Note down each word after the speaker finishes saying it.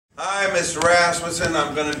Alright, Mr. Rasmussen,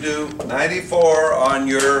 I'm going to do 94 on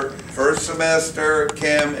your first semester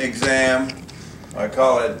chem exam. I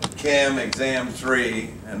call it Chem Exam 3,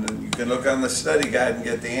 and you can look on the study guide and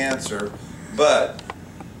get the answer. But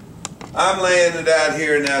I'm laying it out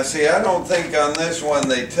here now. See, I don't think on this one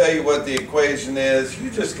they tell you what the equation is.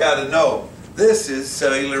 You just got to know. This is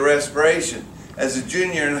cellular respiration. As a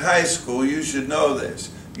junior in high school, you should know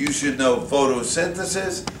this. You should know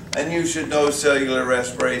photosynthesis, and you should know cellular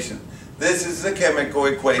respiration. This is the chemical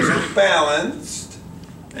equation balanced,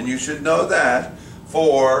 and you should know that,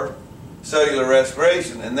 for cellular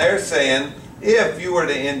respiration. And they're saying if you were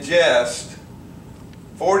to ingest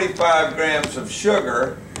 45 grams of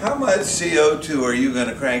sugar, how much CO2 are you going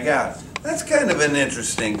to crank out? That's kind of an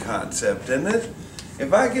interesting concept, isn't it?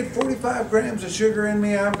 If I get 45 grams of sugar in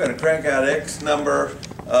me, I'm going to crank out X number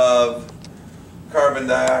of carbon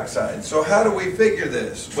dioxide. So how do we figure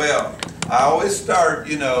this? Well, I always start,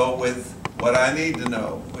 with what I need to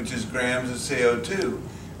know, which is grams of CO2.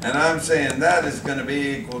 And I'm saying that is going to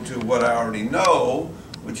be equal to what I already know,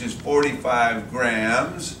 which is 45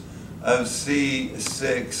 grams of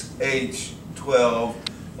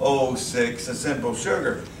C6H12O6, a simple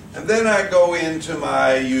sugar. And then I go into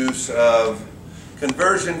my use of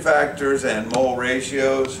conversion factors and mole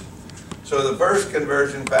ratios. So the first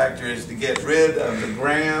conversion factor is to get rid of the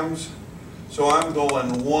grams. So I'm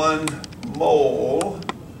going 1 mole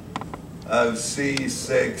of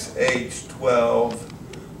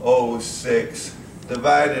C6H12O6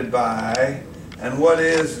 divided by, and what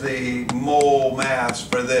is the mole mass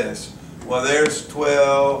for this? Well, there's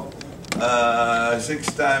 12. 6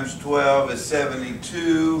 times 12 is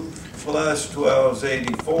 72, plus 12 is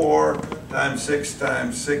 84, times 6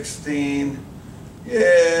 times 16,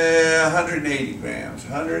 yeah, 180 grams.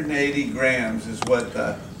 180 grams is what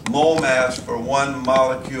the mole mass for 1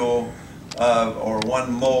 molecule of, or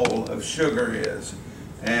 1 mole of sugar is.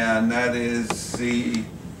 And that is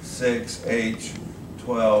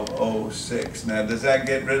C6H12O6. Now, does that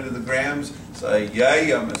get rid of the grams? Say,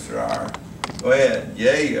 yeah, Mr. R. Go ahead,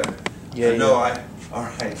 yeah. No, all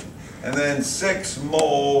right. And then 6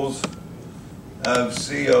 moles of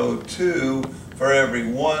CO2 for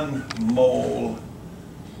every 1 mole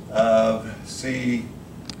of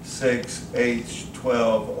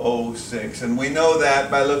C6H12O6. And we know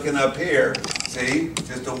that by looking up here. See,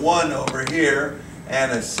 just a 1 over here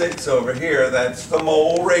and a 6 over here. That's the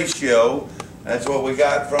mole ratio. That's what we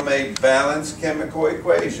got from a balanced chemical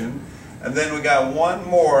equation. And then we got 1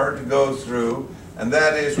 more to go through, and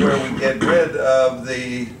that is where we get rid of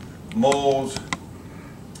the moles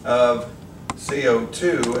of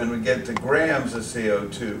CO2 and we get the grams of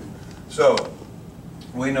CO2. So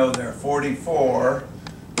we know there are 44,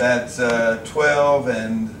 that's 12,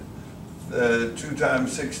 and 2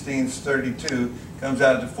 times 16 is 32, comes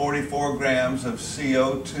out to 44 grams of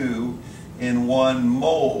CO2 in 1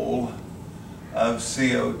 mole of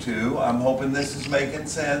CO2. I'm hoping this is making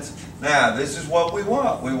sense. Now, this is what we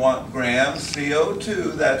want. We want grams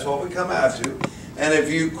CO2. That's what we come out to. And if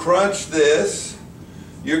you crunch this,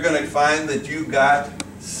 you're going to find that you got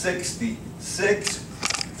 66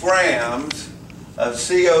 grams of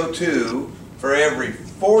CO2 for every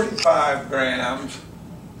 45 grams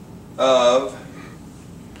of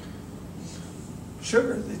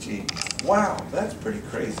sugar that you eat. Wow, that's pretty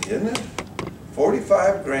crazy, isn't it?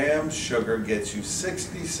 45 grams sugar gets you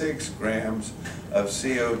 66 grams of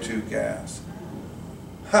CO2 gas.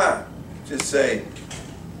 Just say,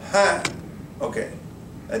 okay,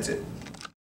 that's it.